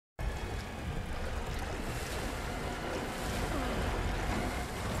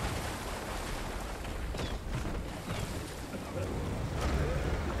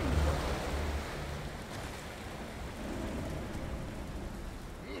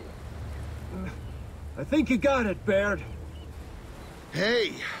I think you got it, Baird.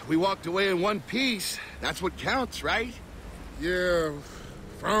 Hey, we walked away in one piece. That's what counts, right? Yeah,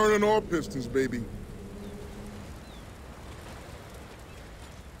 firing on all pistons, baby.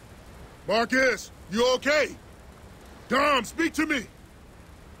 Marcus, you okay? Dom, speak to me.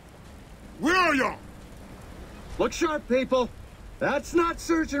 Where are y'all? Look sharp, people. That's not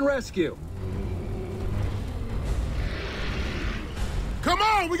search and rescue. Come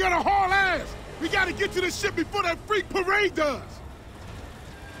on, we gotta haul ass. We gotta get to the ship before that freak parade does.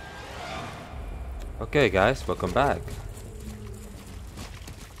 Okay, guys, welcome back.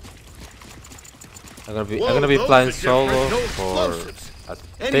 I'm gonna be flying solo for I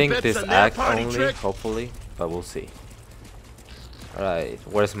think this act only, hopefully, but we'll see. Alright,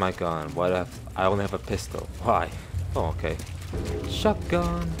 where's my gun? I only have a pistol. Why? Oh, okay.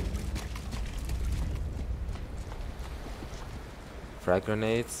 Shotgun. Frag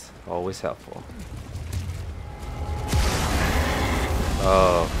grenades, always helpful.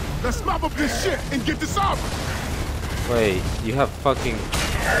 Oh. Let's mop up this shit and get this off. Wait, you have fucking...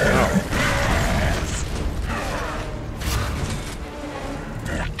 No.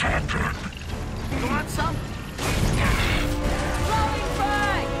 You want some?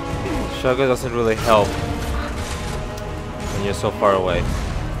 Shotgun doesn't really help when you're so far away.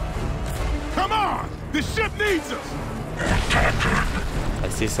 Come on! The ship needs us! I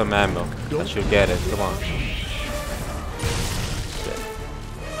see some ammo. I should get it. Come on.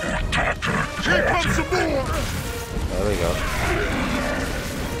 Here comes some more! There we go.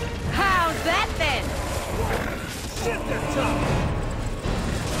 How's that then? Shit, they're tough.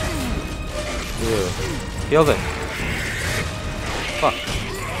 Ew. Killed it. Fuck.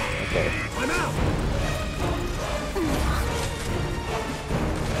 Okay. I'm out.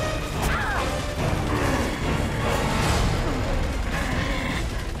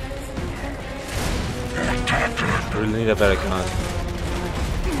 Really need a better gun.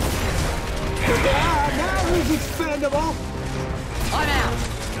 Now who's expendable? I'm out.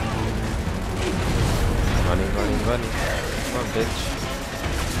 Running. Come on, bitch.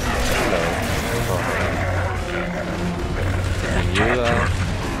 Hello. Oh. Taking you out.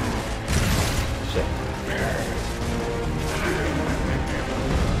 Shit.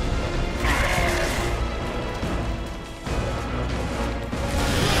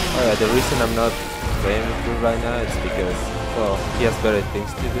 Alright, the reason I'm not playing with you right now is because, well, he has better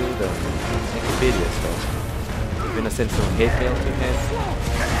things to do than make a video, so I'm gonna send some hate mail to him.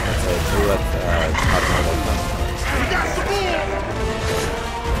 That's a true at hotmail.com. We got some more!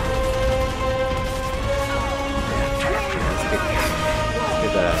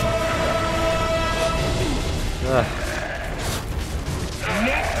 Get that out.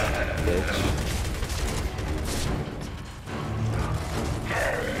 Bitch.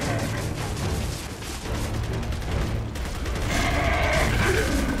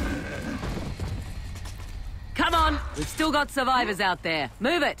 Come on, we've still got survivors out there.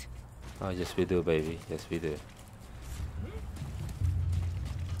 Move it. Oh, yes we do, baby. Yes we do.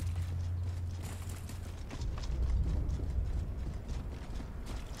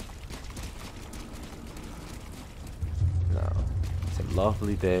 No, it's a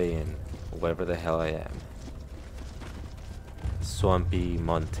lovely day in wherever the hell I am. Swampy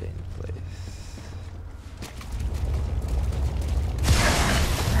mountain place.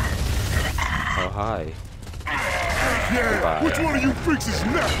 Oh, hi. Yeah, Goodbye. which one of you freaks is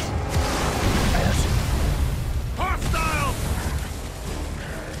next? Hostile!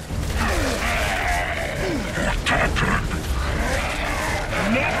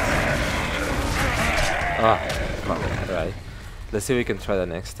 Ah, fuck. Alright. Let's see if we can try that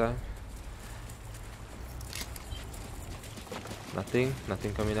next time.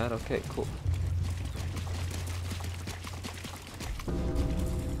 Nothing coming out? Okay, cool.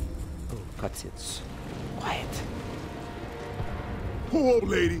 Oh, cutscenes. Quiet. Poor old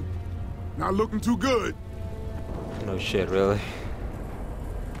lady. Not looking too good. No shit, really.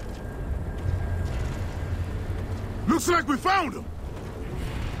 Looks like we found him.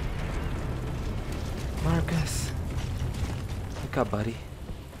 Marcus. Wake up, buddy.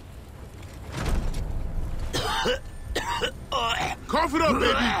 Cough it up,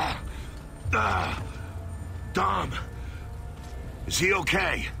 baby. Dom. Is he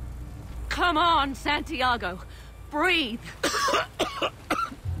okay? Come on, Santiago. Breathe.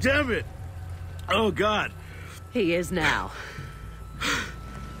 Damn it. Oh, God. He is now.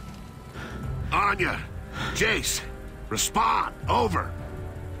 Anya. Jace. Respond. Over.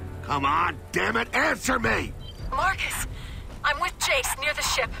 Come on, damn it. Answer me. Marcus, I'm with Jace near the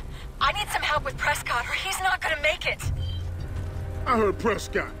ship. I need some help with Prescott or he's not gonna make it. I heard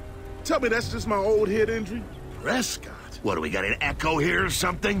Prescott. tell me that's just my old head injury? Prescott? What, do we got an echo here or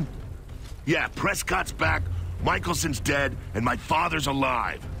something? Yeah, Prescott's back, Michelson's dead, and my father's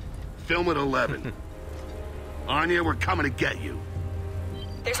alive. Film at 11. Anya, we're coming to get you.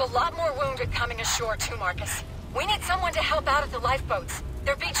 There's a lot more wounded coming ashore too, Marcus. We need someone to help out at the lifeboats.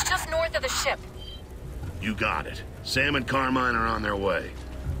 They're beached just north of the ship. You got it. Sam and Carmine are on their way.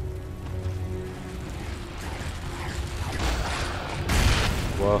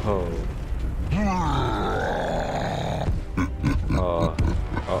 Whoa. Oh.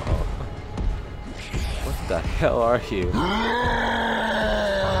 Uh-oh. What the hell are you?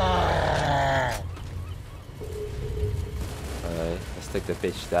 Alright, let's take the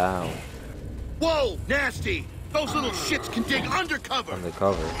bitch down. Whoa, nasty! Those little shits can dig undercover!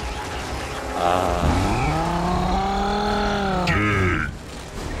 Undercover. Uh-oh.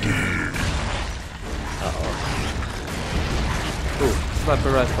 Ooh,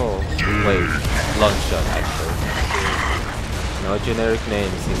 sniper rifle. Wait, long shot actually. No generic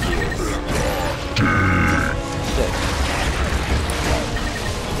names in here. Shit.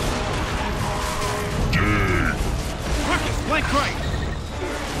 Marcus, flank right!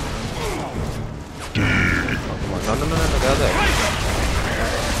 Oh, come on. No, get out there.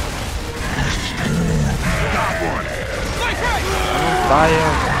 Got one! Flank right!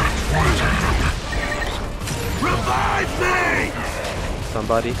 Fire! Revive me!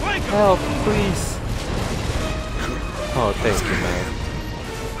 Somebody help, please. Oh, thank you, man.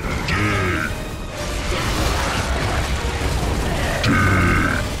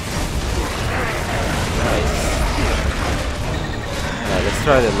 Nice. Yeah, let's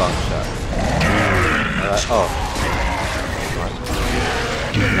try the long shot. Alright, oh.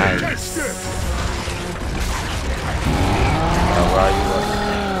 Nice. Where are you?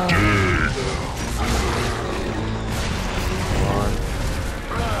 One.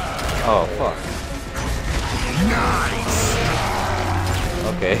 Oh, fuck. Nice!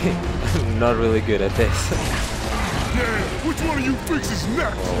 Okay. Not really good at this. Yeah, which one of you freaks is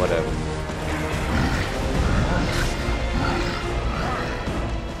next? Or whatever.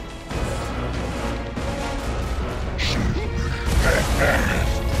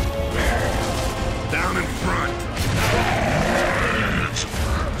 Down in front.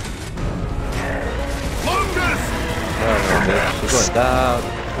 Fungus! No, bitch. She's going down.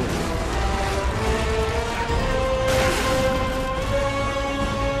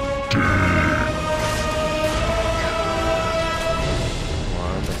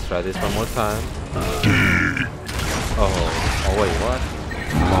 Let's try this one more time. Oh wait, what?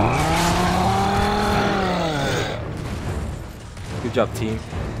 Come on. There we go. Good job, team.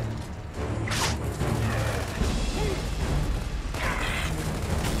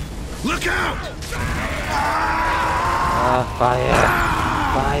 Look out! Fire!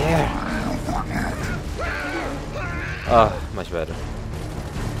 Fire! Much better.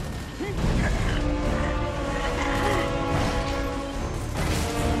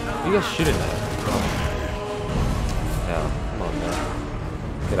 You guys shooting at it? Yeah, come on, man.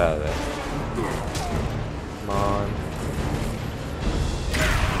 Get out of there. Come on.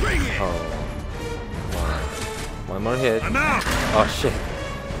 Oh. Come on. One more hit. I'm out! Oh, shit.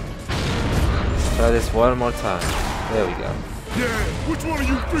 Let's try this one more time. There we go. Yeah, which one of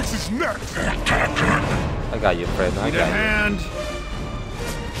you freaks is next? I got you, friend. I got you. Hand.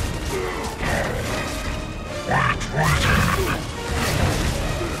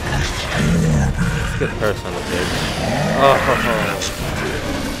 Let's get personal, bitch. Oh,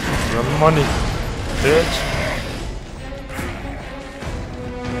 your money, bitch.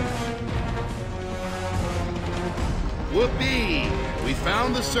 Whoopee! We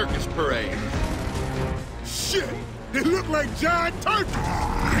found the circus parade. Shit! They look like giant turkeys!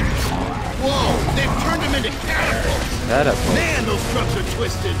 Whoa! They've turned them into catapults! Catapult. Man, those trucks are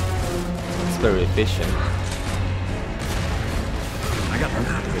twisted! It's very efficient. I got them.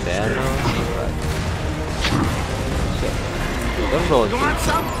 Damn. Right. Shit. Don't roll You want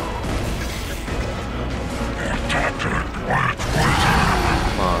some?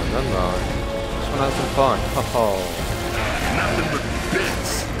 Come on, no. Just wanna have some fun. Oh. Nothing but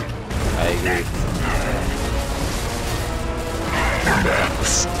bits! I agree.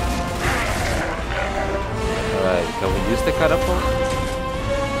 Alright, can we use the catapult?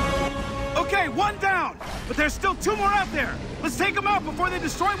 Okay, one down! But there's still two more out there! Let's take them out before they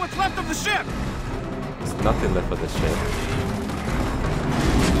destroy what's left of the ship! There's nothing left of this ship.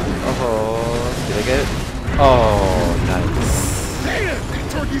 Oh, did I get it? Oh, nice. Damn, that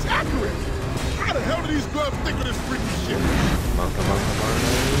turkey's accurate! How the hell do these gloves think of this freaky shit? Come on.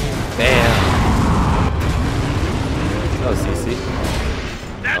 Bam! Oh, CC.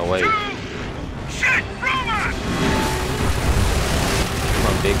 Oh, away. Shit, Roma! Come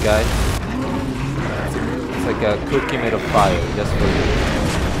on, big guy. It's like a cookie made of fire, just for you.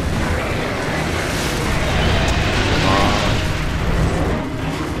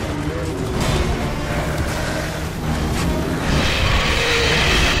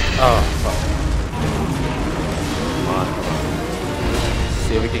 Oh, fuck. Come on.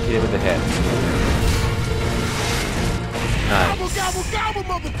 See if we can hit him in the head. Nice. Gobble, gobble, gobble,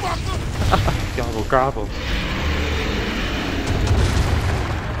 motherfucker! Gobble, gobble.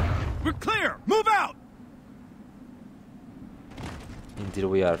 We're clear! Move out! Indeed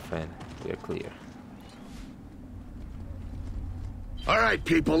we are, friend. We are clear. All right,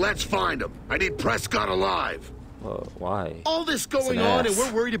 people, let's find him. I need Prescott alive. Well, why? All this going an on ass. and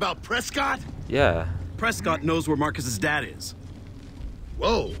we're worried about Prescott? Yeah. Prescott knows where Marcus's dad is.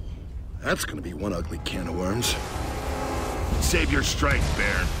 Whoa. That's gonna be one ugly can of worms. Save your strength,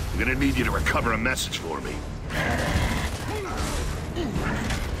 Baird. I'm gonna need you to recover a message for me.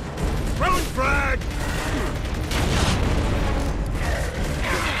 Throwing frag!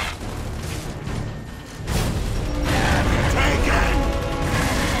 Take it!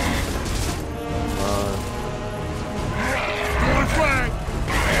 Throwing frag!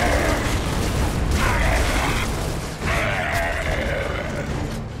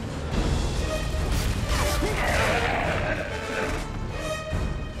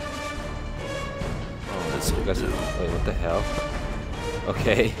 Wait, what the hell?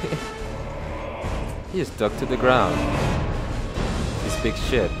 Okay. He is stuck to the ground. This big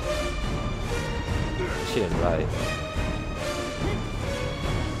shit. Shit, right.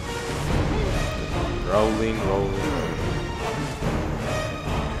 Rolling.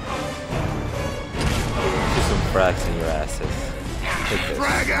 Put some frags in your asses. Take this.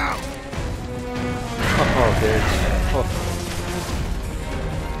 Frag out! Oh, bitch. Oh.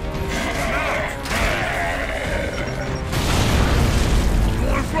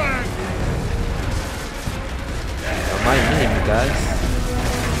 My name, guys.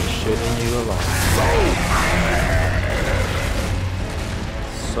 Shooting you along.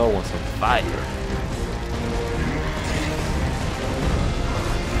 So on some fire.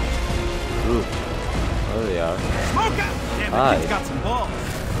 Ooh. Oh, they are. Smoke out! Damn, the kid's got some balls.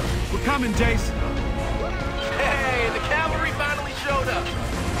 We're coming, Jason. Hey, the cavalry finally showed up.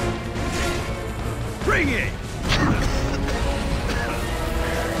 Bring it!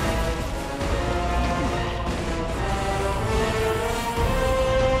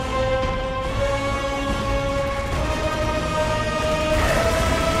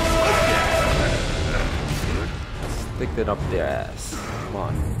 Stick it up their ass. Come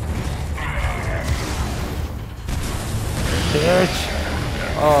on. Bitch!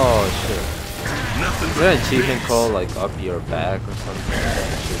 Oh shit. Is there an achievement called like up your back or something?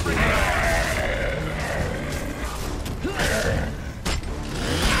 Should be.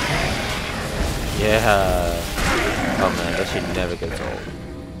 Yeah. Oh man, that shit never gets old.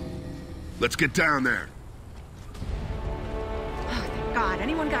 Let's get down there. Oh, thank God.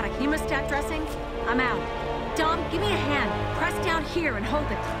 Anyone got a hemostat dressing? I'm out. Dom, give me a hand. Press down here and hold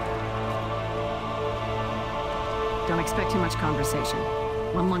it. Don't expect too much conversation.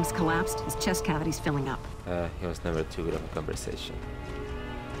 One lung's collapsed, his chest cavity's filling up. He was never too good of a conversation.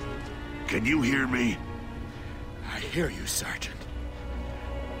 Can you hear me? I hear you, Sergeant.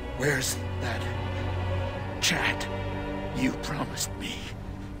 Where's that chat you promised me?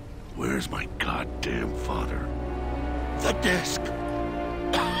 Where's my goddamn father? The disc.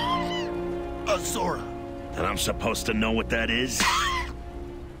 Azora. And I'm supposed to know what that is?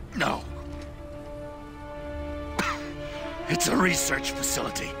 No. It's a research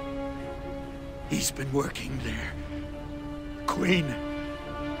facility. He's been working there. Queen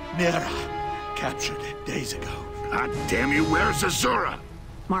Mira captured it days ago. God damn you, where's Azura?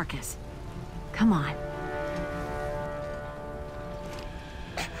 Marcus, come on.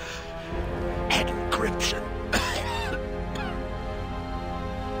 Encryption.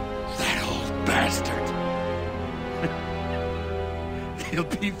 That old bastard. He'll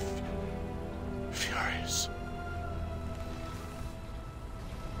be furious.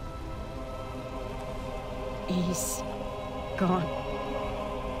 He's gone.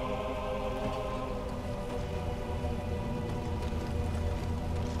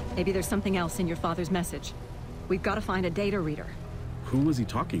 Maybe there's something else in your father's message. We've got to find a data reader. Who was he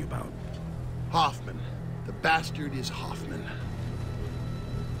talking about? Hoffman. The bastard is Hoffman.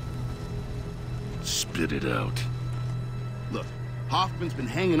 Spit it out. Look, Hoffman's been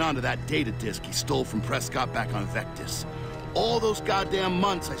hanging on to that data disk he stole from Prescott back on Vectis. All those goddamn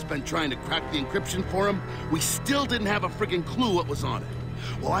months I spent trying to crack the encryption for him, we still didn't have a friggin' clue what was on it.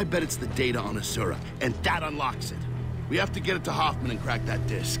 Well, I bet it's the data on Asura, and that unlocks it. We have to get it to Hoffman and crack that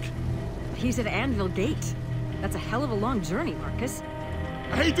disk. He's at Anvil Gate. That's a hell of a long journey, Marcus.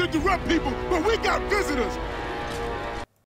 I hate to interrupt people, but we got visitors.